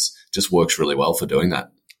notifications. Just works really well for doing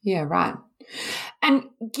that. Yeah. Right. And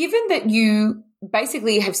given that you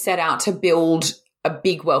basically have set out to build a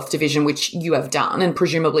big wealth division, which you have done, and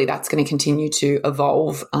presumably that's going to continue to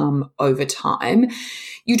evolve over time,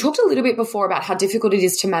 you talked a little bit before about how difficult it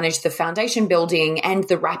is to manage the foundation building and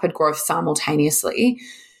the rapid growth simultaneously.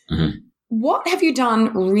 Mm-hmm. What have you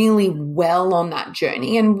done really well on that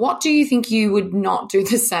journey, and what do you think you would not do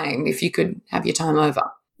the same if you could have your time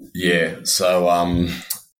over? Yeah, so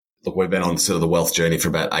look, we've been on sort of the wealth journey for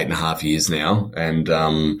about 8.5 years now, and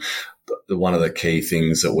one of the key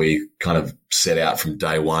things that we kind of set out from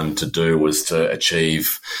day one to do was to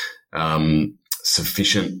achieve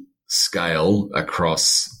sufficient scale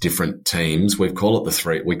across different teams. We call it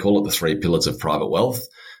the three pillars of private wealth.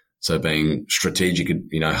 So being strategic,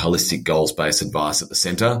 holistic goals-based advice at the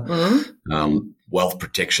center, wealth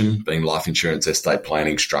protection being life insurance, estate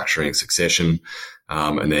planning, structuring, succession,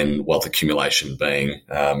 and then wealth accumulation being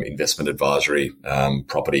investment advisory,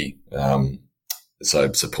 property.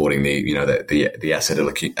 So supporting the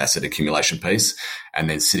asset accumulation piece, and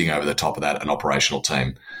then sitting over the top of that, an operational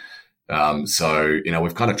team.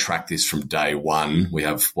 We've kind of tracked this from day one. We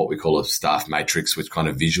have what we call a staff matrix, which kind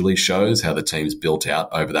of visually shows how the team's built out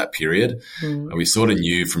over that period. And we sort of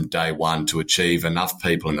knew from day one to achieve enough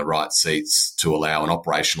people in the right seats to allow an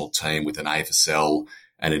operational team with an AFSL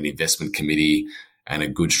and an investment committee and a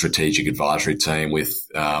good strategic advisory team with,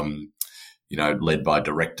 led by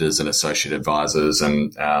directors and associate advisors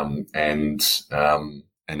and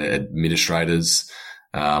administrators,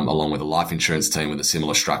 along with a life insurance team with a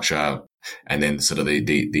similar structure, and then sort of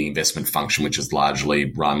the investment function, which is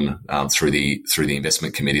largely run through the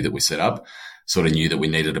investment committee that we set up. Sort of knew that we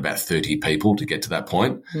needed about 30 people to get to that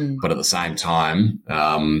point, but at the same time,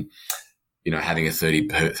 having a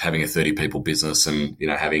 30 people business and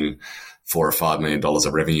having $4 or $5 million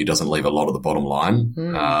of revenue doesn't leave a lot of the bottom line.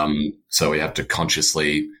 So we have to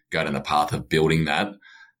consciously go down the path of building that,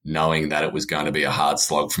 knowing that it was going to be a hard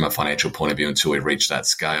slog from a financial point of view until we reached that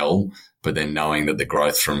scale, but then knowing that the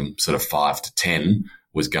growth from sort of 5 to 10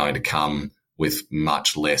 was going to come with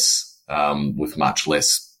much less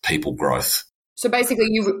people growth. So basically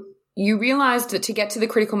you realized that to get to the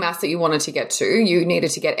critical mass that you wanted to get to, you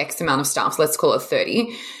needed to get X amount of staff, so let's call it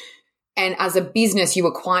 30. And as a business, you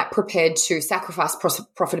were quite prepared to sacrifice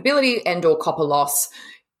profitability and or copper loss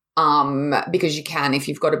because you can if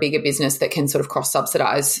you've got a bigger business that can sort of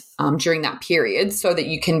cross-subsidize during that period so that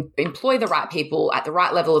you can employ the right people at the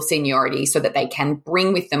right level of seniority so that they can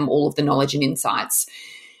bring with them all of the knowledge and insights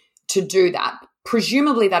to do that.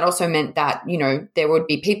 Presumably that also meant that, there would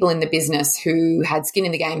be people in the business who had skin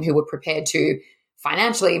in the game who were prepared to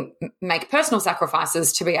financially make personal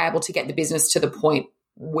sacrifices to be able to get the business to the point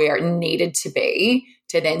where it needed to be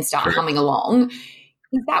to then start humming along.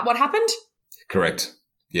 Is that what happened? Correct.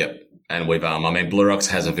 Yep. And we've, Blue Rocks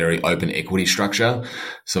has a very open equity structure.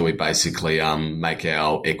 So we basically make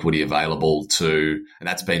our equity available to, and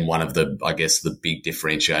that's been one of the, I guess, the big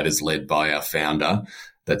differentiators led by our founder.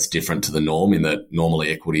 That's different to the norm in that normally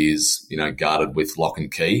equity is, guarded with lock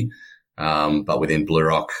and key. But within Blue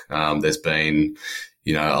Rock, there's been,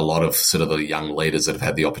 a lot of sort of the young leaders that have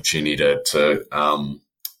had the opportunity to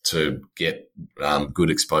get good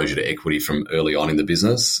exposure to equity from early on in the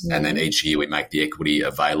business. And then each year we make the equity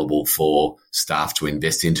available for staff to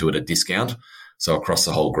invest into at a discount. So across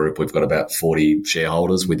the whole group, we've got about 40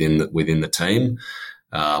 shareholders within the team,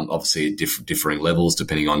 obviously at differing levels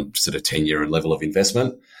depending on sort of tenure and level of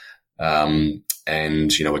investment.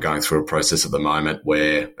 And, we're going through a process at the moment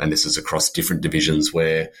where, and this is across different divisions,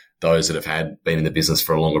 where those that have been in the business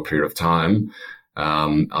for a longer period of time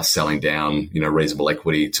are selling down, reasonable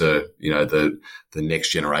equity to, the next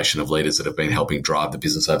generation of leaders that have been helping drive the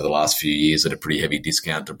business over the last few years at a pretty heavy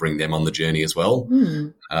discount to bring them on the journey as well.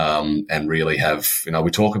 And really have,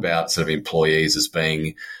 we talk about sort of employees as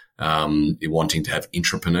being wanting to have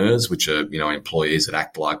intrapreneurs, which are, employees that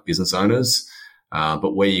act like business owners.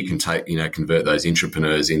 But where you can convert those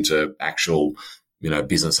intrapreneurs into actual,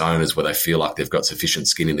 business owners where they feel like they've got sufficient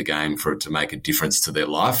skin in the game for it to make a difference to their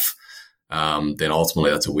life, then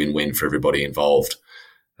ultimately that's a win-win for everybody involved.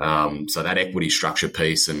 So that equity structure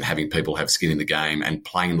piece and having people have skin in the game and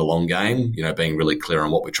playing the long game, being really clear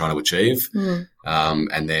on what we're trying to achieve.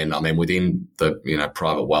 And then, within the,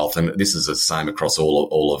 private wealth, and this is the same across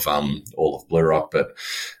all of Blue Rock, but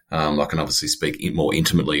I can obviously speak more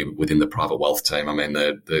intimately within the private wealth team.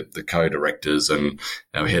 The co-directors and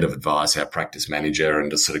our head of advice, our practice manager, and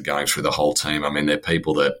just sort of going through the whole team. They're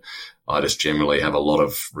people that I just generally have a lot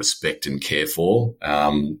of respect and care for.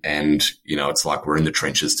 And, it's like we're in the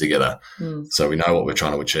trenches together. So we know what we're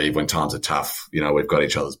trying to achieve. When times are tough, we've got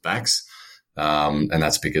each other's backs. And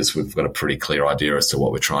that's because we've got a pretty clear idea as to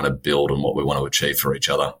what we're trying to build and what we want to achieve for each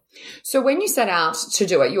other. So when you set out to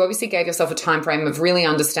do it, you obviously gave yourself a time frame of really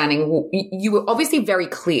understanding. You were obviously very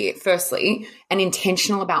clear, firstly, and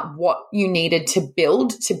intentional about what you needed to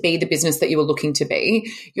build to be the business that you were looking to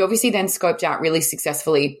be. You obviously then scoped out really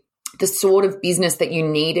successfully the sort of business that you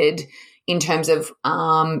needed in terms of,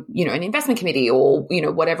 an investment committee or,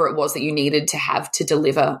 whatever it was that you needed to have to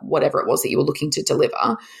deliver whatever it was that you were looking to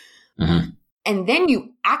deliver. And then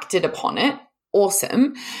you acted upon it.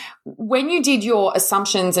 Awesome. When you did your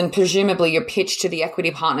assumptions and presumably your pitch to the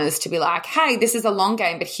equity partners to be like, hey, this is a long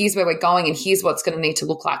game, but here's where we're going and here's what's going to need to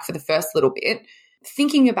look like for the first little bit,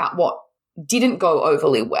 thinking about what didn't go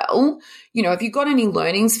overly well, have you got any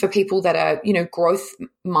learnings for people that are, growth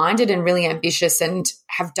minded and really ambitious and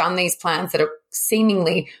have done these plans that are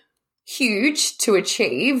seemingly huge to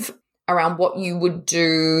achieve around what you would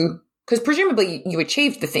do? Because presumably you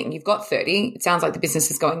achieved the thing. You've got 30. It sounds like the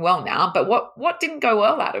business is going well now. But what didn't go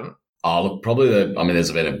well, Adam? Oh, look, probably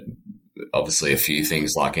there's been obviously a few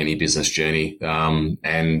things like any business journey.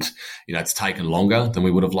 And, it's taken longer than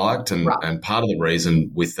we would have liked. And, right. And part of the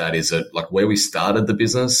reason with that is that like where we started the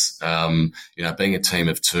business, being a team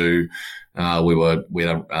of two, we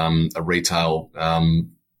had a retail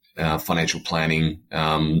financial planning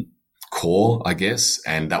core, I guess,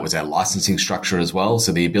 and that was our licensing structure as well.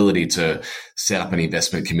 So the ability to set up an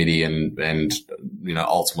investment committee and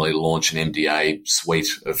ultimately launch an MDA suite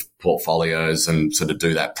of portfolios and sort of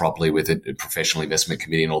do that properly with a professional investment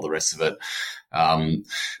committee and all the rest of it.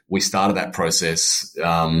 We started that process.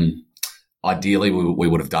 Ideally, we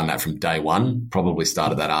would have done that from day one, probably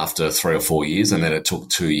started that after 3 or 4 years, and then it took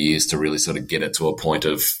 2 years to really sort of get it to a point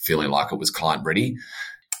of feeling like it was client ready.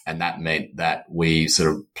 And that meant that we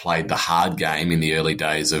sort of played the hard game in the early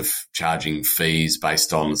days of charging fees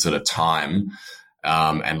based on sort of time.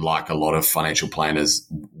 And like a lot of financial planners,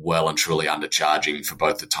 well and truly undercharging for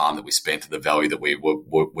both the time that we spent and the value that we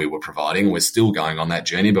were providing. We're still going on that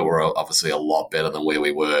journey, but we're obviously a lot better than where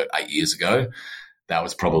we were 8 years ago. That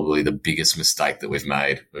was probably the biggest mistake that we've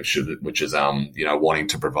made, which is wanting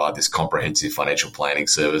to provide this comprehensive financial planning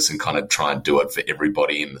service and kind of try and do it for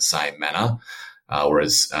everybody in the same manner.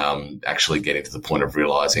 Whereas actually getting to the point of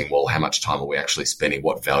realizing, well, how much time are we actually spending,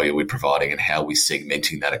 what value are we providing, and how are we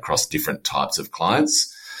segmenting that across different types of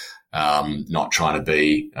clients, not trying to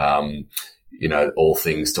be, all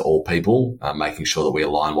things to all people, making sure that we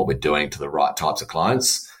align what we're doing to the right types of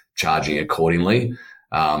clients, charging accordingly,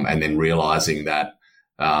 and then realizing that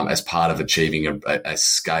as part of achieving a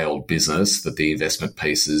scaled business, that the investment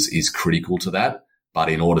piece is critical to that. But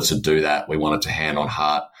in order to do that, we wanted to hand on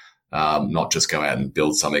heart, not just go out and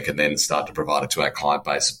build something and then start to provide it to our client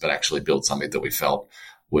base, but actually build something that we felt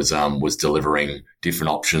was delivering different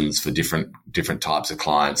options for different types of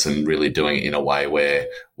clients and really doing it in a way where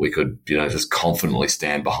we could, just confidently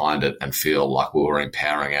stand behind it and feel like we were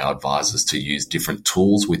empowering our advisors to use different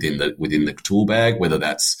tools within the tool bag, whether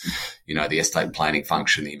that's, the estate planning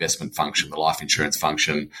function, the investment function, the life insurance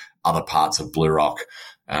function, other parts of Blue Rock.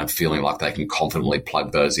 Feeling like they can confidently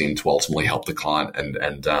plug those in to ultimately help the client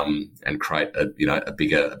and create a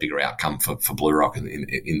bigger outcome for Blue Rock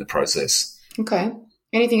in the process. Okay.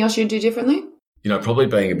 Anything else you'd do differently? Probably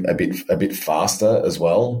being a bit faster as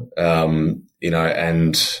well. And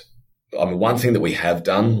one thing that we have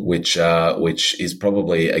done, which is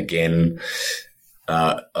probably again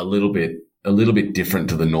a little bit a little bit different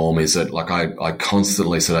to the norm is that like I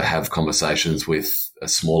constantly sort of have conversations with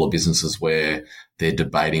smaller businesses where they're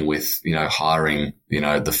debating with, hiring,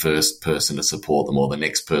 the first person to support them or the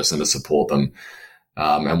next person to support them.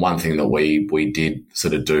 And one thing that we did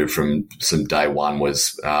sort of do from some day one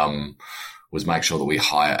was make sure that we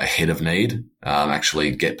hire ahead of need,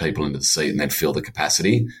 actually get people into the seat and then fill the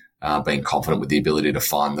capacity, being confident with the ability to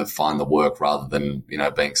find the work rather than,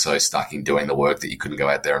 being so stuck in doing the work that you couldn't go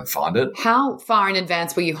out there and find it. How far in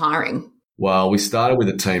advance were you hiring? Well, we started with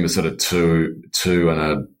a team of sort of two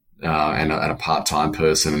and a part-time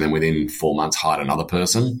person, and then within 4 months hired another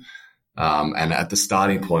person. And at the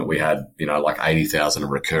starting point, we had, like 80,000 of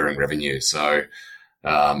recurring revenue. So,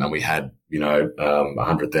 and we had,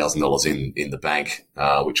 $100,000 in the bank,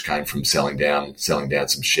 which came from selling down some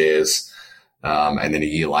shares. And then a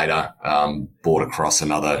year later, bought across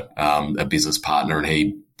a business partner, and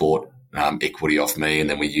he bought equity off me, and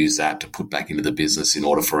then we used that to put back into the business in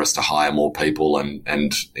order for us to hire more people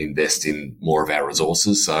and invest in more of our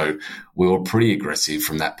resources. So we were pretty aggressive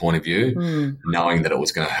from that point of view, knowing that it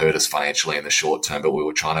was going to hurt us financially in the short term, but we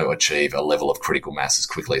were trying to achieve a level of critical mass as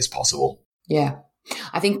quickly as possible. Yeah.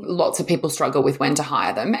 I think lots of people struggle with when to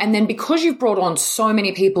hire them. And then because you've brought on so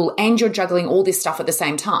many people and you're juggling all this stuff at the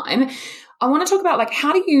same time, I want to talk about like,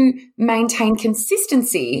 how do you maintain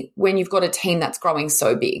consistency when you've got a team that's growing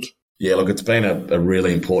so big? Yeah, look, it's been a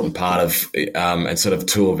really important part of, and sort of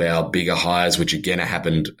two of our bigger hires, which again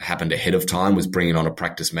happened ahead of time, was bringing on a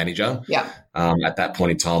practice manager. Yeah. At that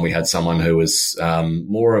point in time, we had someone who was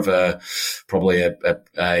more of probably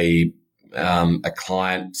a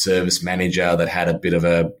client service manager that had a bit of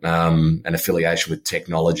an affiliation with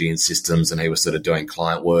technology and systems, and he was sort of doing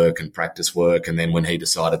client work and practice work. And then when he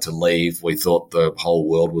decided to leave, we thought the whole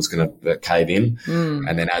world was going to cave in.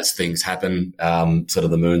 And then as things happen, sort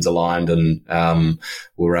of the moons aligned, and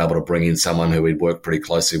we were able to bring in someone who we'd worked pretty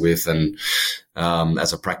closely with, and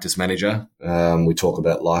as a practice manager. We talk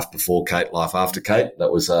about life before Kate, life after Kate.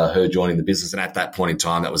 That was her joining the business, and at that point in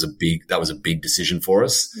time, that was a big decision for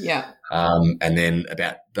us. Yeah. And then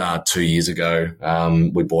about 2 years ago,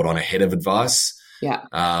 we brought on a head of advice. Yeah.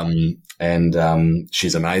 And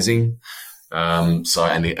she's amazing.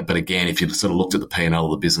 But again, if you sort of looked at the P&L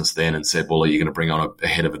of the business then and said, well, are you going to bring on a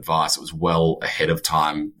head of advice? It was well ahead of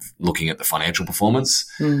time looking at the financial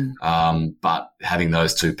performance. But having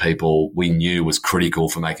those two people we knew was critical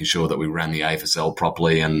for making sure that we ran the AFSL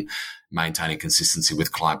properly and maintaining consistency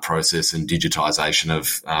with client process and digitization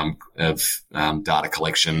of data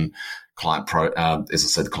collection, as I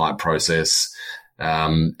said, client process,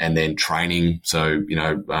 and then training. So,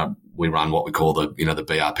 we run what we call the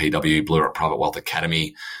BRPW, Blue Rock Private Wealth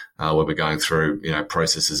Academy, where we're going through,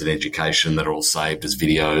 processes and education that are all saved as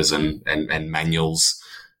videos and manuals.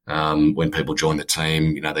 When people join the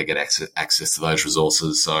team, they get access to those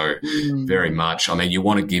resources. So very much, you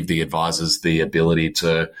want to give the advisors the ability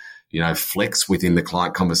to, flex within the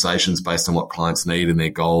client conversations based on what clients need and their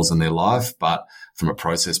goals and their life. But from a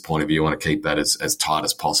process point of view, you want to keep that as tight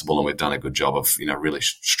as possible. And we've done a good job of, really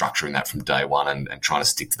structuring that from day one and trying to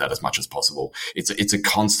stick to that as much as possible. It's a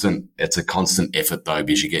constant effort though,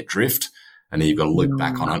 because you get drift and then you've got to look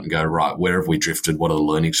back on it and go, right, where have we drifted? What are the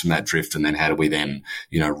learnings from that drift? And then how do we then,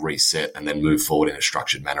 reset and then move forward in a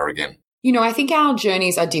structured manner again? I think our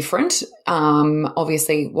journeys are different.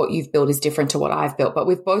 Obviously, what you've built is different to what I've built, but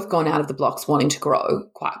we've both gone out of the blocks wanting to grow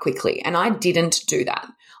quite quickly. And I didn't do that.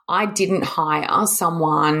 I didn't hire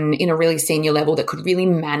someone in a really senior level that could really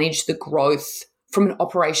manage the growth from an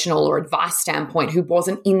operational or advice standpoint, who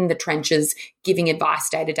wasn't in the trenches giving advice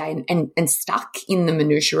day to day and stuck in the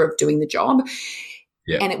minutiae of doing the job.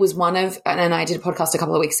 Yeah. And it was and I did a podcast a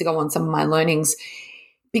couple of weeks ago on some of my learnings,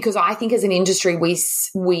 because I think as an industry,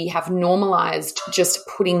 we have normalized just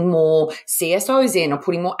putting more CSOs in, or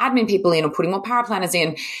putting more admin people in, or putting more power planners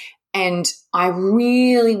in. And I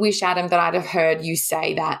really wish, Adam, that I'd have heard you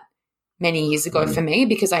say that many years ago for me,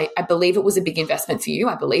 because I believe it was a big investment for you.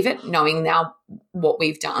 I believe it, knowing now what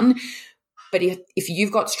we've done. But if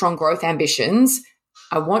you've got strong growth ambitions,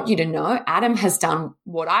 I want you to know Adam has done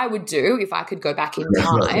what I would do if I could go back in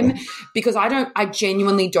time, because I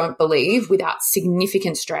genuinely don't believe, without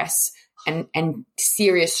significant stress and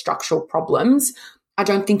serious structural problems, I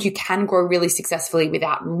don't think you can grow really successfully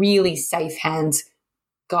without really safe hands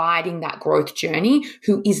guiding that growth journey,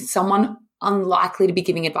 who is someone unlikely to be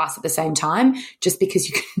giving advice at the same time, just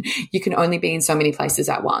because you can only be in so many places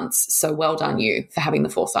at once. So well done you for having the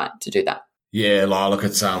foresight to do that. Yeah, look,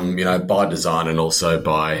 it's by design and also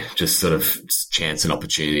by just sort of chance and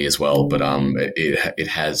opportunity as well. But it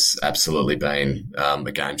has absolutely been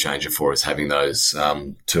a game changer for us having those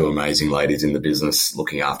two amazing ladies in the business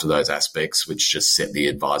looking after those aspects, which just set the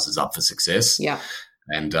advisors up for success. Yeah.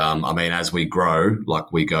 And as we grow,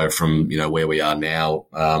 like we go from where we are now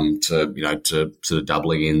to sort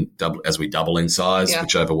of as we double in size,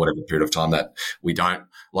 which over whatever period of time that we don't.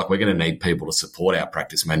 Like we're going to need people to support our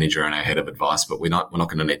practice manager and our head of advice, but we're not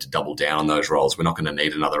going to need to double down on those roles. We're not going to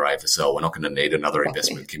need another AFSL. We're not going to need another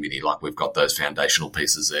investment committee. Like we've got those foundational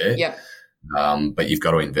pieces there. Yeah. But you've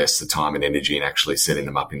got to invest the time and energy in actually setting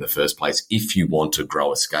them up in the first place if you want to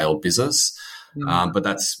grow a scaled business. But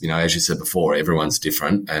that's, as you said before, everyone's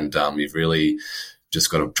different, and you've really just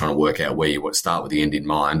got to try to work out where you want to start with the end in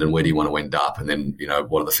mind and where do you want to end up, and then,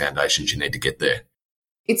 what are the foundations you need to get there.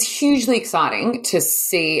 It's hugely exciting to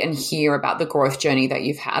see and hear about the growth journey that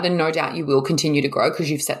you've had, and no doubt you will continue to grow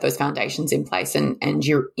because you've set those foundations in place and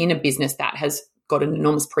you're in a business that has got an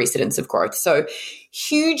enormous precedence of growth. So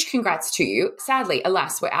huge congrats to you. Sadly,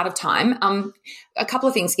 alas, we're out of time. A couple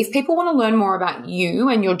of things. If people want to learn more about you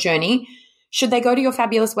and your journey, should they go to your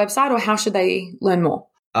fabulous website or how should they learn more?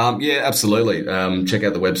 Yeah, absolutely. Check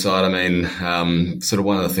out the website. Sort of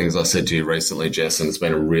one of the things I said to you recently, Jess, and it's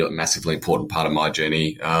been a real massively important part of my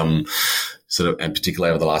journey, and particularly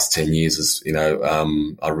over the last 10 years is,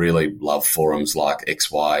 I really love forums like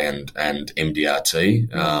XY and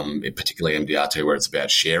MDRT, particularly MDRT, where it's about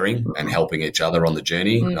sharing and helping each other on the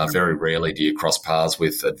journey. Very rarely do you cross paths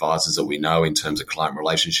with advisors that we know in terms of client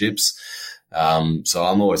relationships. So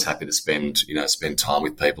I'm always happy to spend time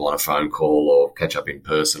with people on a phone call or catch up in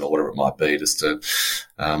person or whatever it might be, just to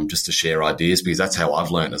share ideas, because that's how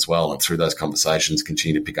I've learned as well. And through those conversations,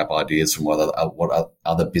 continue to pick up ideas from what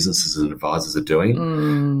other businesses and advisors are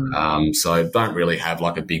doing. So don't really have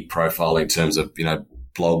like a big profile in terms of,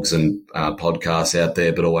 blogs and podcasts out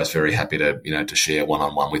there, but always very happy to share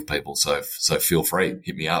one-on-one with people. So feel free,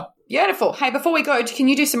 hit me up. Beautiful. Hey, before we go, can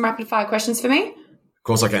you do some rapid fire questions for me? Of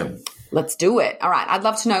course I can. Let's do it. All right. I'd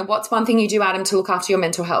love to know, what's one thing you do, Adam, to look after your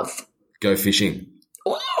mental health? Go fishing.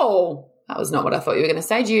 Oh, that was not what I thought you were going to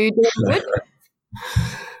say. Do you do any good?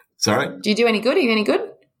 Sorry? Do you do any good? Are you any good?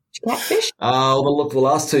 Do you catfish? Well, look, the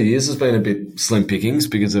last 2 years has been a bit slim pickings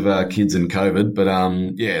because of our kids and COVID. But,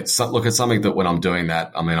 it's something that when I'm doing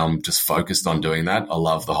that, I'm just focused on doing that. I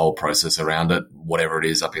love the whole process around it, whatever it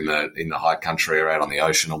is up in the high country or out on the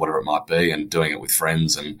ocean or whatever it might be, and doing it with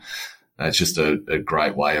friends. And it's just a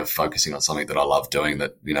great way of focusing on something that I love doing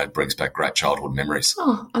that, brings back great childhood memories.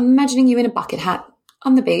 Oh, I'm imagining you in a bucket hat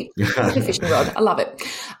on the beach with a fishing rod. I love it.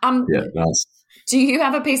 Yeah, nice. Do you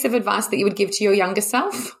have a piece of advice that you would give to your younger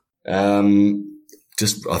self?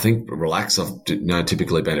 Just, I think, relax. I've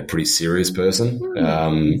typically been a pretty serious person.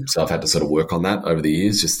 So I've had to sort of work on that over the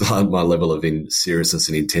years, just my level of seriousness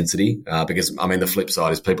and intensity. Because, the flip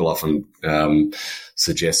side is people often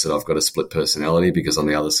suggest that I've got a split personality, because on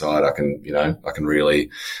the other side, I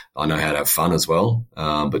know how to have fun as well.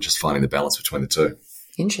 But just finding the balance between the two.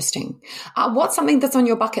 Interesting. What's something that's on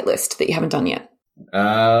your bucket list that you haven't done yet?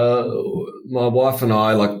 My wife and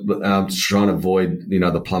I trying to avoid,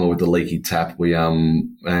 the plumber with the leaky tap. We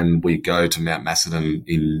go to Mount Macedon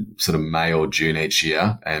in sort of May or June each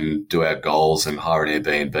year and do our goals and hire an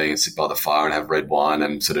Airbnb and sit by the fire and have red wine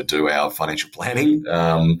and sort of do our financial planning.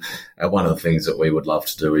 One of the things that we would love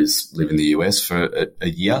to do is live in the US for a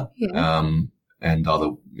year, and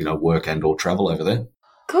either, work and or travel over there.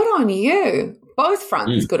 Good on you. Both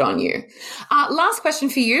fronts. Good on you. Last question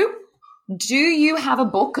for you. Do you have a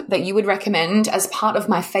book that you would recommend as part of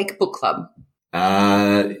my fake book club?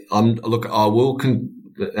 I will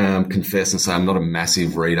confess and say I'm not a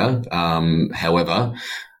massive reader. However,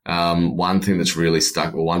 one book that's really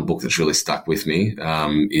stuck with me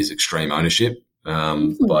is Extreme Ownership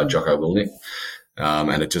by Jocko Willink.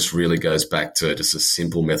 And it just really goes back to just a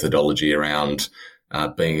simple methodology around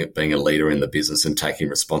being a leader in the business and taking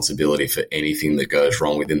responsibility for anything that goes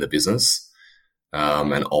wrong within the business.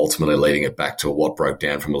 And ultimately leading it back to what broke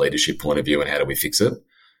down from a leadership point of view and how do we fix it.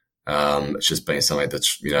 It's just been something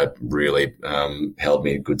that's, really held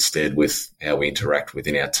me in good stead with how we interact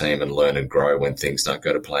within our team and learn and grow when things don't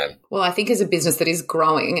go to plan. Well, I think as a business that is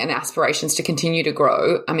growing and aspirations to continue to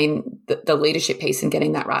grow, the leadership piece and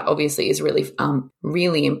getting that right obviously is really,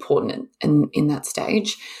 really important in that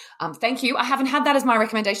stage. Thank you. I haven't had that as my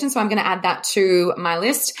recommendation, so I'm going to add that to my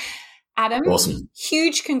list. Adam, awesome.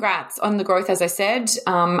 Huge congrats on the growth, as I said.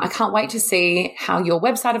 I can't wait to see how your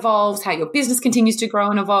website evolves, how your business continues to grow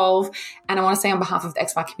and evolve. And I want to say on behalf of the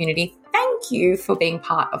XY community, thank you for being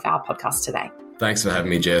part of our podcast today. Thanks for having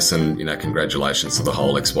me, Jess, and congratulations to the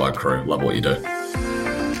whole XY crew. Love what you do.